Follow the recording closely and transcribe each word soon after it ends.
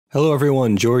Hello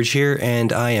everyone, George here,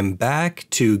 and I am back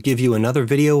to give you another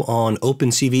video on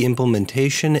OpenCV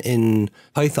implementation in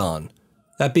Python.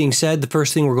 That being said, the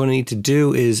first thing we're going to need to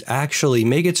do is actually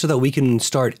make it so that we can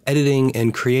start editing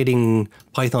and creating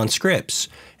Python scripts.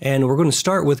 And we're going to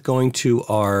start with going to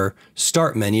our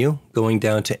Start menu, going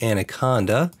down to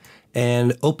Anaconda,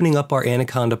 and opening up our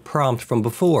Anaconda prompt from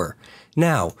before.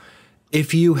 Now,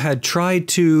 if you had tried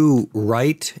to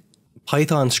write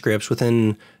Python scripts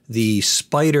within the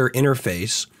Spider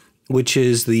interface, which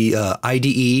is the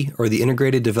IDE or the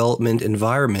integrated development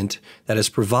environment that is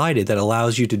provided that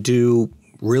allows you to do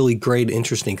really great,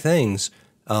 interesting things,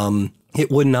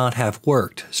 it would not have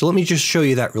worked. So let me just show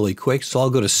you that really quick. So I'll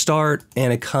go to Start,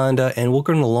 Anaconda, and we're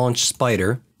going to launch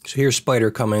Spider. So here's Spider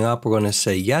coming up. We're going to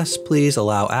say, yes, please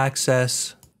allow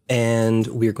access. And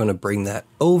we're going to bring that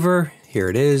over. Here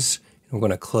it is. We're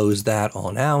going to close that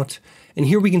on out. And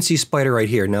here we can see Spider right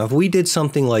here. Now, if we did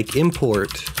something like import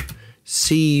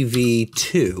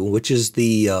CV2, which is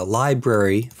the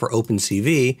library for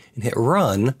OpenCV, and hit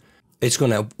run, it's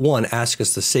going to, one, ask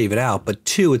us to save it out, but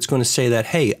two, it's going to say that,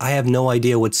 hey, I have no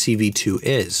idea what CV2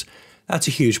 is. That's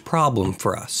a huge problem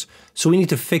for us. So we need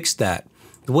to fix that.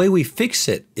 The way we fix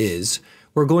it is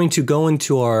we're going to go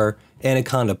into our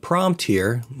Anaconda prompt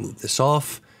here, move this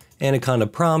off, Anaconda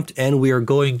prompt, and we are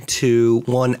going to,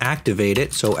 one, activate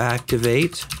it. So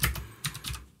activate,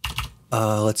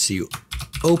 let's see,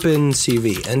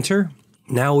 OpenCV, enter.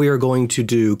 Now we are going to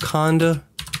do conda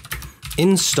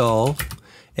install,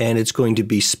 and it's going to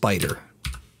be Spider,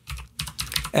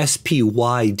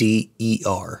 S-P-Y-D-E-R.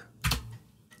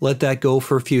 Let that go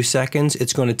for a few seconds.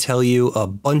 It's going to tell you a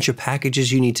bunch of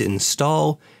packages you need to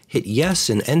install. Hit yes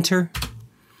and enter,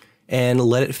 and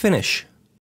let it finish.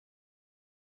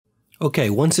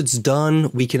 Okay, once it's done,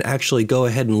 we can actually go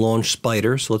ahead and launch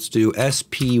Spider. So let's do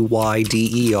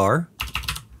S-P-Y-D-E-R,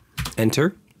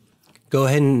 enter. Go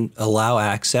ahead and allow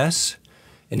access.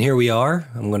 And here we are.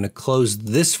 I'm going to close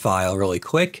this file really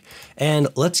quick. And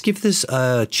let's give this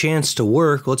a chance to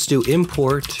work. Let's do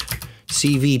import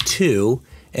CV2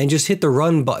 and just hit the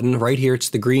run button right here. It's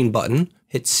the green button.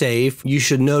 Hit save. You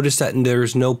should notice that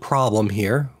there's no problem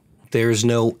here. There's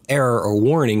no error or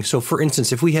warning. So for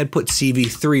instance, if we had put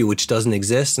CV3, which doesn't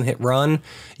exist, and hit run,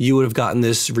 you would have gotten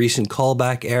this recent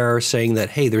callback error saying that,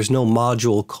 hey, there's no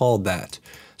module called that.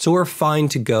 So we're fine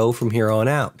to go from here on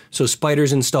out. So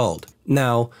Spider's installed.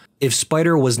 Now, if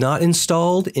Spider was not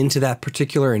installed into that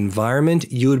particular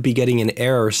environment, you would be getting an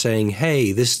error saying,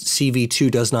 hey, this CV2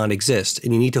 does not exist,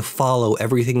 and you need to follow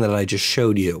everything that I just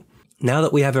showed you. Now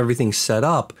that we have everything set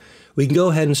up, we can go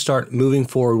ahead and start moving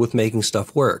forward with making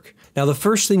stuff work. Now, the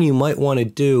first thing you might want to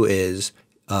do is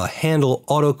handle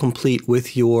autocomplete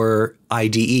with your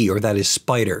IDE, or that is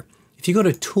Spider. If you go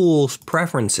to Tools,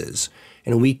 Preferences,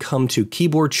 and we come to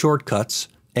Keyboard Shortcuts,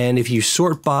 and if you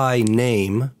sort by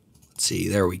name, let's see,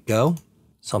 there we go,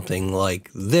 something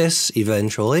like this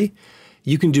eventually,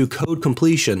 you can do code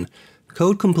completion.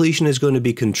 Code completion is going to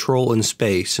be Control and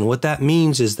space, and what that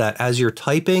means is that as you're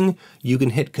typing, you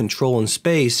can hit Control and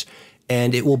space,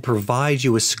 and it will provide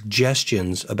you with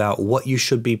suggestions about what you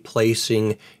should be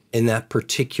placing in that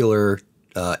particular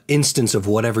instance of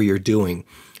whatever you're doing.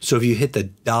 So if you hit the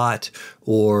dot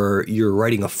or you're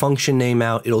writing a function name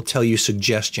out, it'll tell you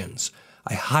suggestions.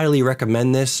 I highly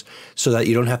recommend this so that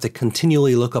you don't have to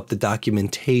continually look up the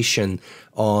documentation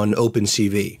on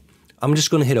OpenCV. I'm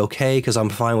just going to hit OK because I'm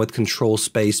fine with Control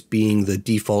space being the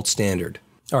default standard.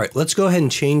 All right, let's go ahead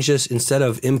and change this instead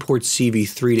of import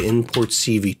CV3 to import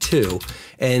CV2.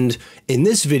 And in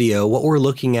this video, what we're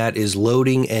looking at is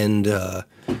loading and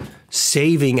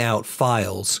saving out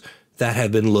files that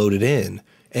have been loaded in.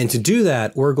 And to do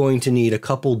that, we're going to need a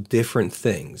couple different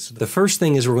things. The first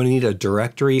thing is we're going to need a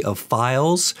directory of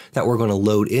files that we're going to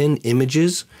load in,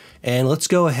 images. And let's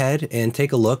go ahead and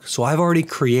take a look. So I've already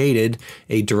created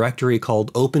a directory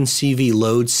called OpenCV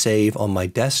load save on my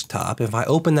desktop. If I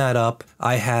open that up,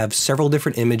 I have several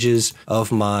different images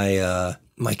of my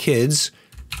kids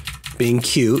being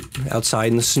cute outside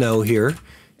in the snow here.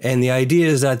 And the idea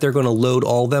is that they're going to load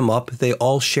all of them up. They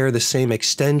all share the same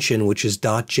extension, which is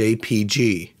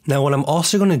 .jpg. Now, what I'm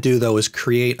also going to do, though, is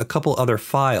create a couple other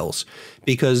files,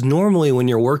 because normally when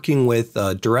you're working with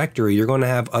a directory, you're going to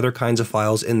have other kinds of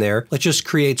files in there. Let's just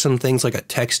create some things like a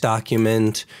text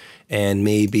document and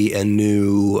maybe a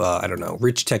new, I don't know,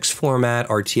 rich text format,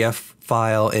 RTF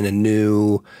file, and a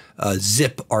new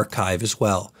zip archive as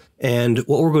well. And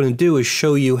what we're going to do is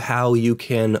show you how you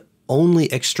can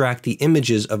only extract the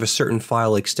images of a certain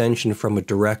file extension from a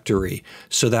directory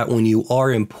so that when you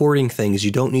are importing things,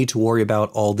 you don't need to worry about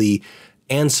all the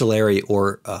ancillary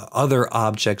or other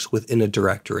objects within a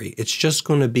directory. It's just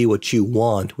going to be what you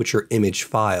want, which are image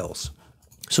files.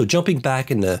 So jumping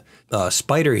back into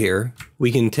Spider here,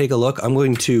 we can take a look. I'm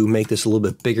going to make this a little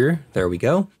bit bigger. There we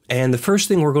go. And the first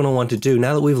thing we're going to want to do,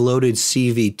 now that we've loaded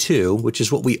CV2, which is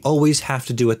what we always have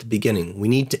to do at the beginning, we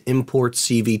need to import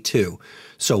CV2.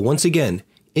 So once again,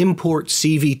 import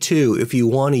CV2 if you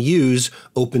want to use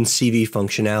OpenCV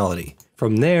functionality.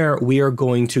 From there, we are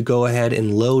going to go ahead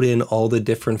and load in all the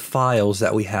different files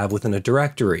that we have within a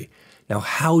directory. Now,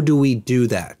 how do we do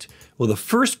that? Well, the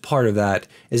first part of that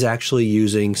is actually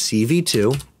using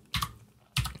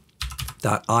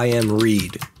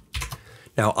cv2.imread.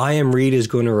 Now, imread is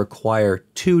going to require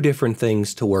two different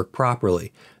things to work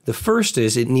properly. The first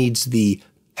is it needs the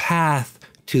path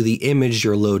to the image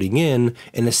you're loading in,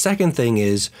 and the second thing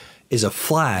is a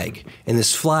flag, and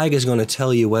this flag is going to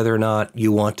tell you whether or not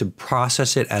you want to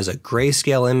process it as a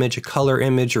grayscale image, a color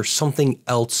image, or something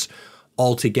else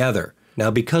altogether. Now,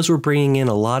 because we're bringing in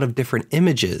a lot of different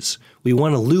images, we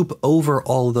want to loop over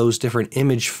all those different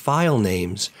image file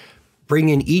names, bring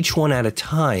in each one at a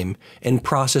time, and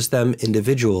process them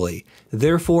individually.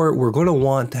 Therefore, we're going to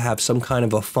want to have some kind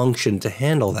of a function to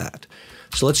handle that.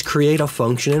 So let's create a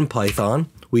function in Python.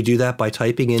 We do that by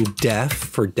typing in def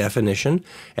for definition,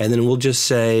 and then we'll just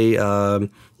say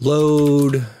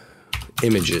load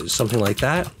images, something like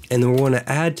that. And then we're going to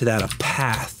add to that a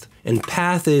path. And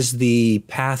path is the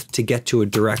path to get to a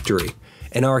directory.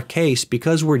 In our case,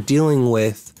 because we're dealing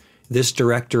with this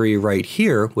directory right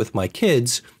here with my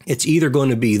kids, it's either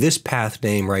going to be this path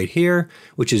name right here,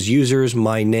 which is users,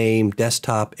 my name,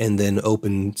 desktop, and then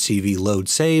OpenCV load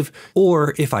save.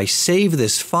 Or if I save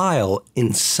this file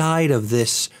inside of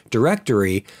this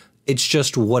directory, it's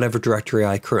just whatever directory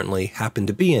I currently happen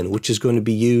to be in, which is going to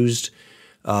be used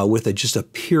with just a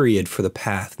period for the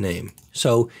path name.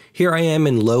 So here I am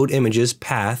in load images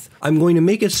path. I'm going to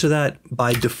make it so that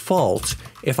by default,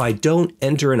 if I don't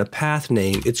enter in a path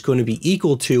name, it's going to be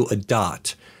equal to a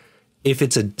dot. If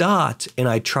it's a dot and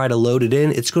I try to load it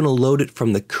in, it's going to load it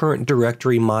from the current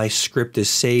directory my script is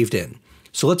saved in.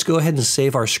 So let's go ahead and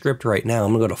save our script right now.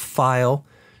 I'm going to go to File,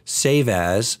 Save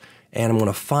As, and I'm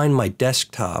going to find my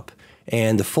desktop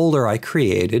and the folder I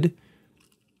created,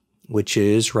 which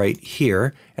is right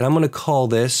here. And I'm going to call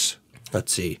this,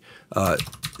 let's see,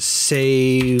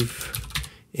 saving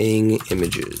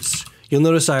images. You'll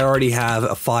notice I already have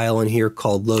a file in here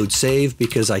called load save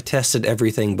because I tested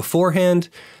everything beforehand.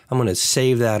 I'm going to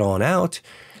save that on out.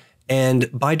 And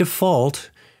by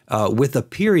default, with a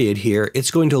period here,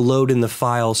 it's going to load in the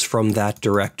files from that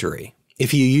directory.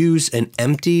 If you use an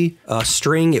empty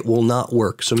string, it will not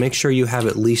work. So make sure you have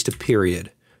at least a period.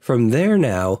 From there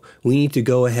now, we need to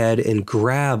go ahead and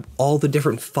grab all the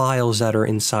different files that are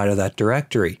inside of that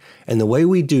directory. And the way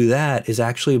we do that is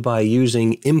actually by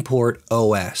using import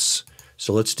OS.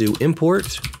 So let's do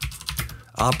import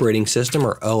operating system,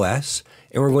 or OS,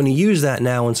 and we're going to use that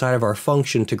now inside of our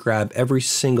function to grab every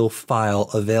single file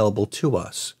available to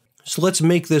us. So let's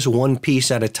make this one piece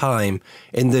at a time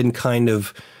and then kind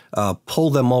of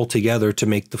pull them all together to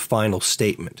make the final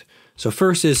statement. So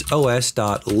first is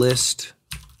os.list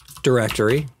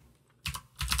directory.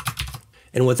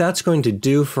 And what that's going to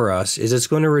do for us is it's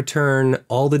going to return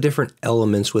all the different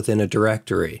elements within a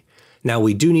directory. Now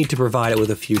we do need to provide it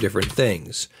with a few different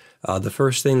things. The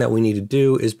first thing that we need to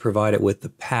do is provide it with the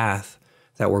path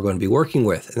that we're going to be working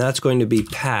with. And that's going to be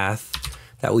path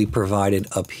that we provided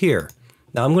up here.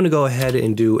 Now I'm going to go ahead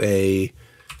and do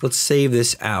let's save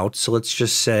this out. So let's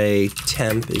just say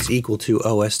temp is equal to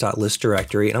os.list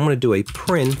directory. And I'm going to do a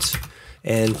print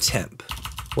and temp.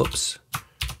 Whoops.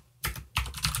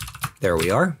 There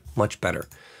we are. Much better.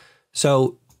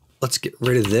 So let's get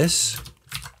rid of this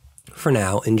for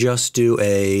now and just do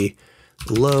a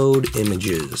load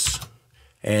images.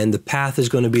 And the path is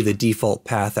going to be the default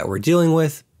path that we're dealing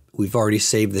with. We've already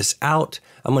saved this out.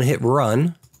 I'm going to hit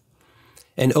run.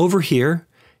 And over here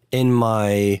in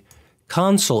my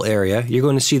console area, you're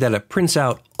going to see that it prints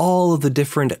out all of the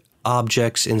different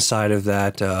objects inside of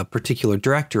that particular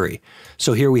directory.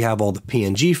 So here we have all the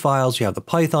PNG files, we have the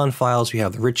Python files, we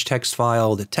have the rich text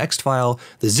file, the text file,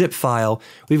 the zip file.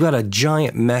 We've got a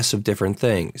giant mess of different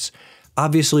things.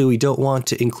 Obviously, we don't want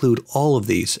to include all of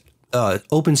these.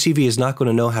 OpenCV is not going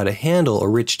to know how to handle a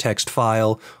rich text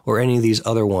file or any of these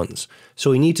other ones. So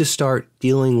we need to start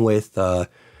dealing with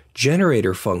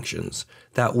generator functions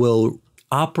that will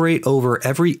operate over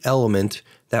every element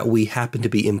that we happen to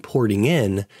be importing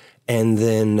in, and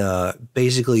then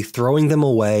basically throwing them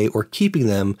away or keeping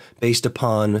them based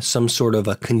upon some sort of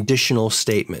a conditional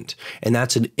statement. And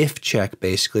that's an if check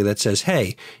basically that says,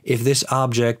 hey, if this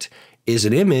object is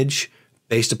an image,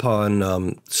 based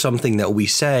upon something that we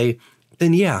say,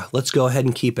 then yeah, let's go ahead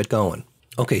and keep it going.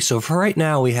 Okay, so for right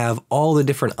now, we have all the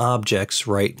different objects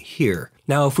right here.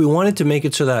 Now, if we wanted to make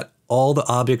it so that all the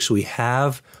objects we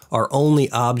have are only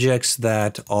objects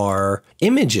that are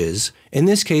images, in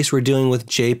this case, we're dealing with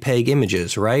JPEG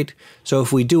images, right? So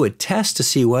if we do a test to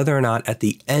see whether or not at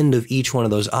the end of each one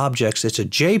of those objects, it's a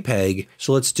JPEG.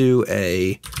 So let's do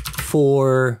a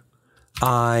for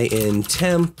I in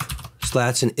temp. So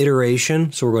that's an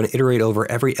iteration. So we're going to iterate over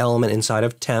every element inside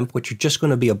of temp, which are just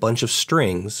going to be a bunch of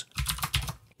strings.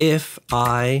 If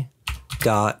I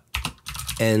dot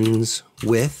ends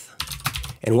with,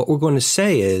 and what we're going to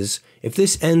say is, if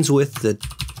this ends with the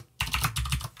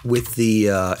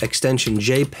extension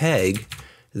JPEG,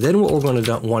 then what we're going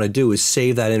to want to do is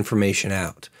save that information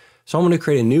out. So I'm going to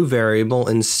create a new variable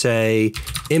and say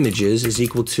images is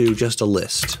equal to just a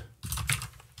list.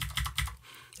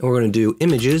 And we're going to do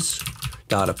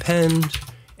images.append,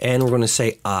 and we're going to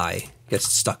say I,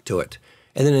 gets stuck to it.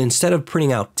 And then instead of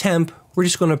printing out temp, we're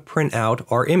just going to print out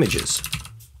our images.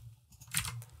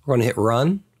 We're going to hit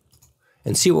run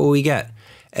and see what we get.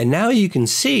 And now you can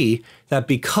see that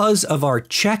because of our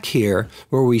check here,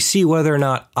 where we see whether or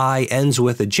not I ends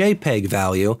with a JPEG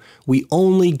value, we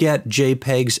only get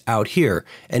JPEGs out here.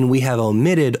 And we have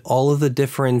omitted all of the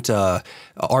different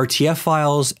RTF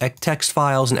files, text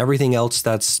files, and everything else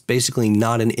that's basically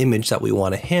not an image that we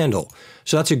want to handle.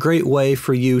 So that's a great way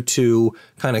for you to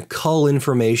kind of cull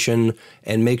information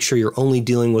and make sure you're only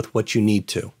dealing with what you need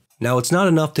to. Now, it's not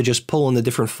enough to just pull in the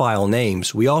different file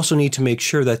names. We also need to make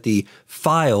sure that the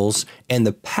files and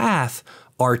the path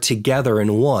are together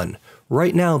in one.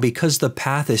 Right now, because the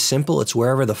path is simple, it's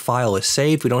wherever the file is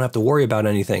saved, we don't have to worry about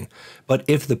anything. But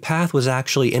if the path was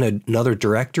actually in another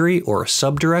directory or a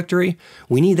subdirectory,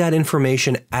 we need that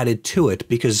information added to it,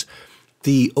 because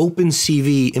the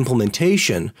OpenCV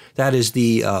implementation, that is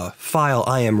the file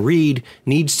imread,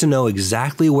 needs to know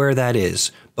exactly where that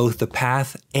is, both the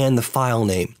path and the file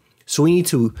name. So we need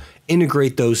to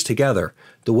integrate those together.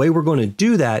 The way we're going to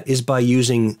do that is by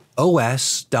using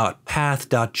os.path.join.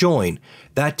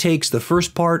 That takes the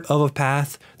first part of a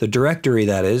path, the directory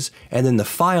that is, and then the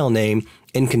file name,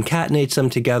 and concatenates them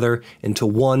together into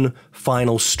one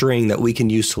final string that we can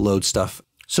use to load stuff.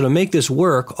 So to make this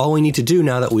work, all we need to do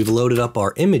now that we've loaded up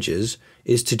our images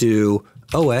is to do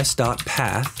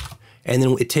os.path, and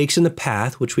then it takes in the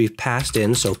path, which we've passed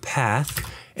in, so path,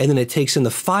 and then it takes in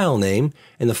the file name,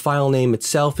 and the file name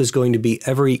itself is going to be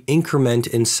every increment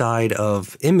inside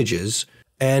of images,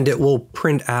 and it will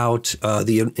print out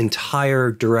the entire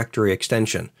directory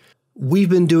extension. We've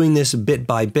been doing this bit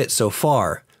by bit so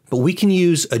far, but we can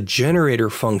use a generator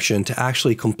function to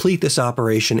actually complete this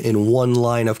operation in one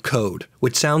line of code,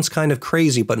 which sounds kind of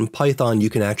crazy, but in Python you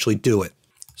can actually do it.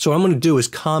 So what I'm going to do is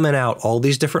comment out all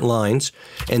these different lines,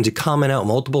 and to comment out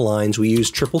multiple lines we use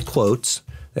triple quotes.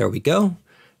 There we go.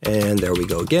 And there we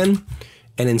go again.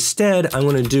 And instead, I'm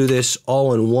going to do this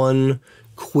all in one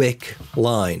quick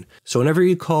line. So whenever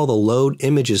you call the load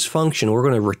images function, we're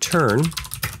going to return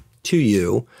to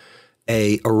you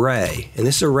an array. And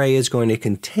this array is going to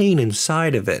contain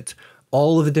inside of it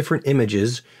all of the different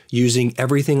images using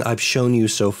everything I've shown you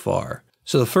so far.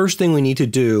 So the first thing we need to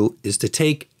do is to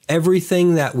take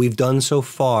everything that we've done so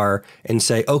far and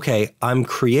say, okay, I'm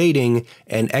creating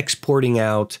and exporting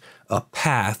out a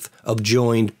path of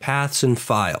joined paths and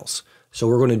files. So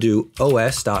we're going to do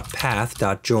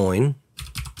os.path.join,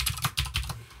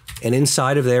 and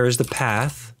inside of there is the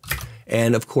path,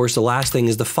 and of course the last thing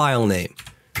is the file name.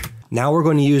 Now we're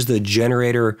going to use the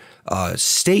generator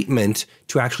statement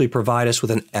to actually provide us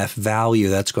with an f value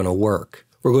that's going to work.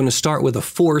 We're going to start with a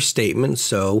for statement,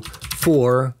 so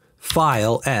for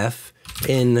file f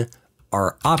in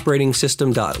our operating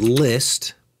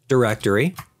system.list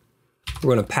directory.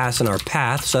 We're going to pass in our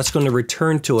path, so that's going to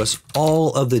return to us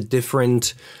all of the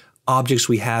different objects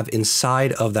we have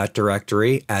inside of that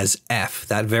directory as f,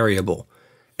 that variable.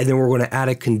 And then we're going to add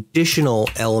a conditional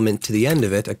element to the end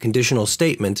of it, a conditional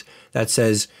statement that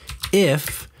says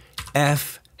if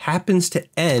f happens to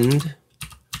end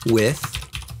with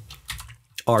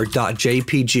our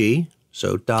 .jpg,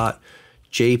 so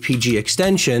 .jpg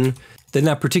extension, then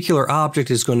that particular object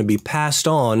is going to be passed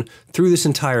on through this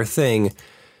entire thing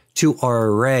to our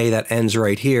array that ends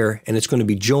right here, and it's going to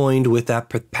be joined with that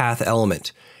path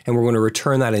element. And we're going to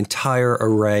return that entire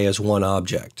array as one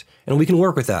object. And we can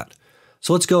work with that.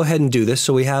 So let's go ahead and do this.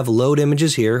 So we have load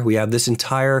images here. We have this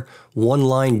entire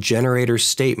one-line generator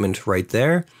statement right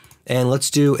there. And let's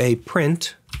do a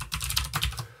print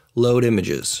load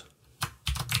images.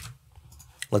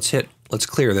 Let's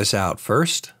clear this out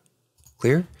first.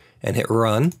 Clear, and hit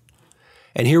run.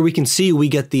 And here we can see we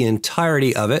get the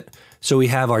entirety of it. So we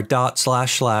have our dot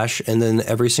slash slash and then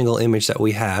every single image that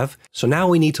we have. So now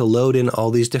we need to load in all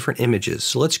these different images.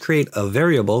 So let's create a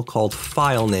variable called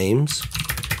file names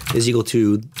is equal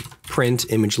to print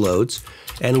image loads.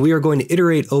 And we are going to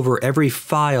iterate over every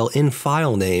file in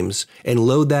file names and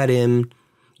load that in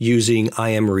using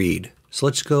imread. So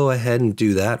let's go ahead and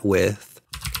do that with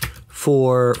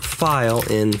for file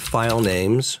in file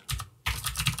names.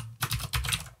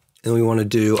 And we want to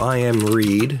do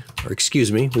imread, or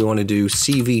excuse me, we want to do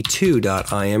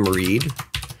cv2.imread.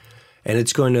 And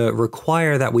it's going to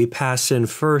require that we pass in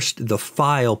first the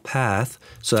file path.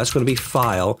 So that's going to be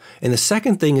file. And the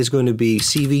second thing is going to be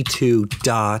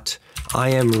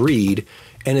cv2.imread.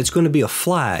 And it's going to be a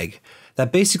flag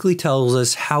that basically tells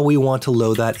us how we want to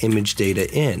load that image data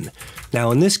in. Now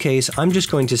in this case, I'm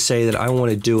just going to say that I want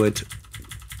to do it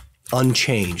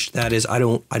unchanged. That is, I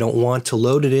don't want to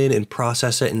load it in and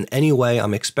process it in any way.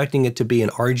 I'm expecting it to be an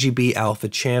RGB alpha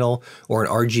channel or an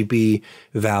RGB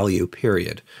value,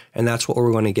 period. And that's what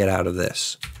we're going to get out of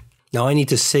this. Now I need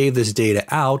to save this data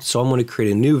out, so I'm going to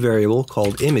create a new variable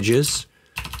called images.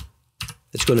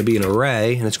 It's going to be an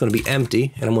array and it's going to be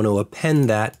empty, and I'm going to append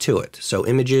that to it. So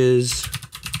images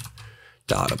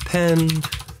dot append,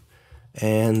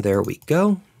 and there we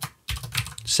go.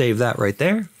 Save that right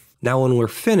there. Now when we're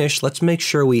finished, let's make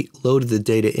sure we loaded the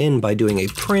data in by doing a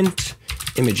print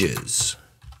images.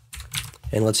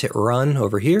 And let's hit run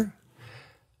over here.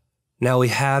 Now we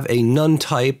have a none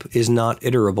type is not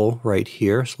iterable right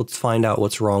here. So let's find out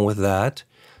what's wrong with that.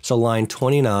 So line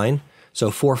 29, so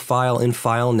for file in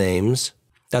file names,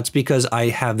 that's because I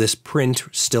have this print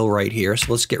still right here.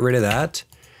 So let's get rid of that.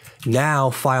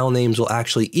 Now file names will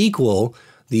actually equal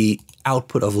the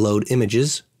output of load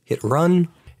images. Hit run.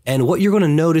 And what you're going to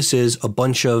notice is a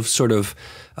bunch of sort of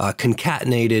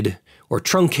concatenated or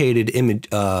truncated image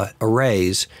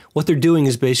arrays. What they're doing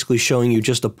is basically showing you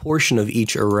just a portion of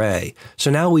each array.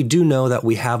 So now we do know that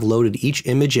we have loaded each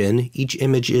image in. Each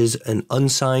image is an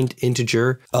unsigned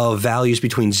integer of values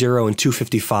between 0 and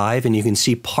 255, and you can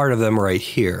see part of them right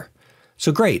here.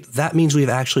 So great, that means we've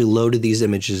actually loaded these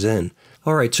images in.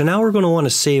 All right, so now we're going to want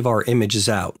to save our images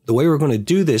out. The way we're going to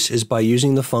do this is by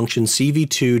using the function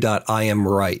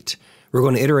cv2.imwrite. We're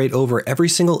going to iterate over every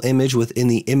single image within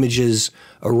the images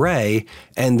array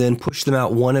and then push them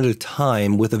out one at a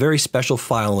time with a very special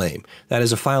file name. That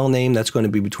is a file name that's going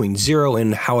to be between 0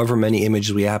 and however many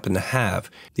images we happen to have.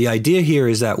 The idea here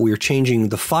is that we're changing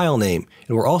the file name,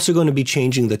 and we're also going to be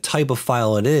changing the type of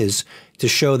file it is to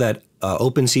show that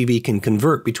OpenCV can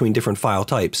convert between different file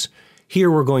types. Here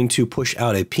we're going to push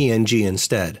out a PNG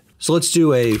instead. So let's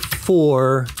do a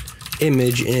for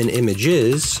image in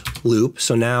images loop.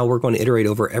 So now we're going to iterate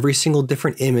over every single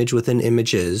different image within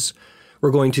images.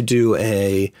 We're going to do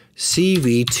a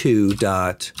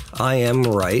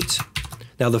cv2.imwrite.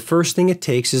 Now the first thing it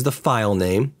takes is the file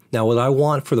name. Now what I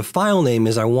want for the file name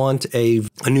is I want a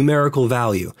numerical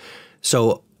value.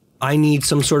 So I need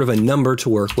some sort of a number to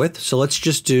work with. So let's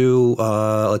just do,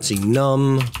 let's see,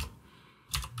 num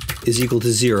is equal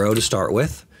to 0 to start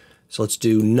with. So let's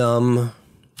do num,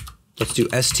 let's do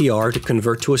str to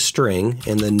convert to a string,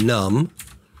 and then num.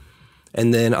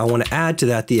 And then I want to add to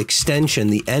that the extension,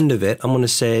 the end of it. I'm going to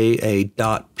say a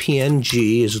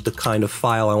 .png is the kind of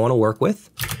file I want to work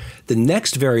with. The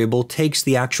next variable takes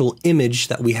the actual image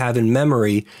that we have in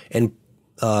memory and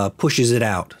pushes it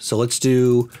out. So let's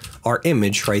do our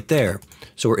image right there.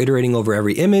 So we're iterating over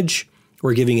every image.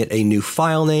 We're giving it a new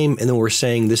file name, and then we're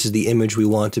saying this is the image we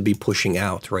want to be pushing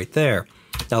out right there.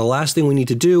 Now the last thing we need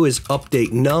to do is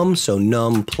update num, so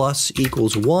num plus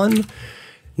equals 1.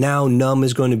 Now num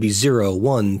is going to be 0,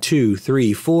 1, 2,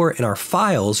 3, 4, and our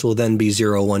files will then be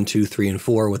 0, 1, 2, 3, and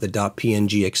 4 with a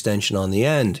 .png extension on the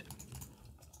end.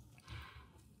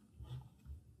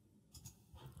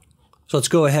 So let's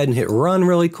go ahead and hit run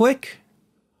really quick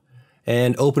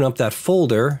and open up that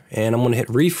folder, and I'm going to hit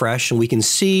refresh, and we can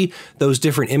see those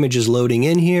different images loading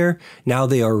in here. Now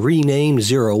they are renamed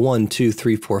 0, 1, 2,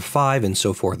 3, 4, 5, and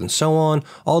so forth and so on,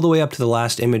 all the way up to the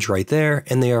last image right there,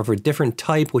 and they are of a different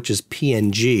type, which is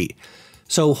PNG.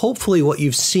 So hopefully what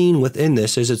you've seen within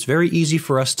this is it's very easy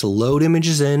for us to load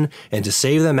images in and to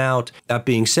save them out. That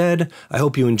being said, I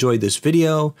hope you enjoyed this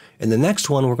video. In the next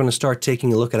one, we're going to start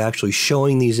taking a look at actually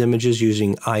showing these images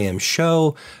using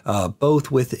imshow,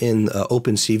 both within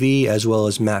OpenCV as well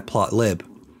as matplotlib.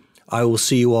 I will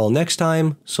see you all next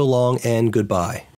time. So long and goodbye.